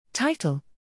Title: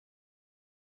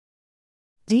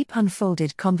 Deep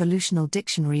Unfolded Convolutional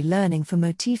Dictionary Learning for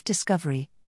Motif Discovery.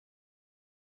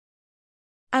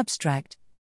 Abstract: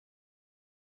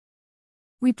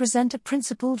 We present a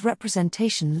principled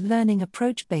representation learning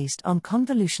approach based on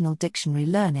convolutional dictionary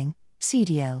learning,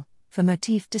 CDL, for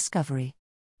motif discovery.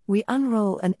 We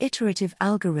unroll an iterative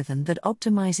algorithm that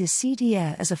optimizes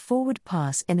CDR as a forward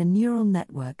pass in a neural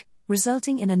network,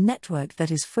 resulting in a network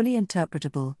that is fully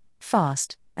interpretable,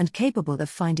 fast, and capable of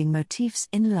finding motifs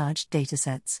in large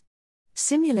datasets.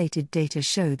 Simulated data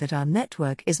show that our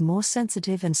network is more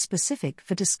sensitive and specific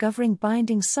for discovering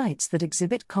binding sites that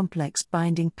exhibit complex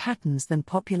binding patterns than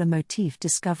popular motif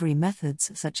discovery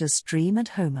methods such as Stream and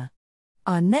Homer.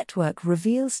 Our network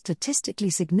reveals statistically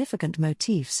significant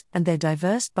motifs and their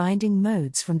diverse binding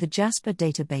modes from the Jasper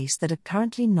database that are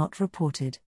currently not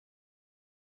reported.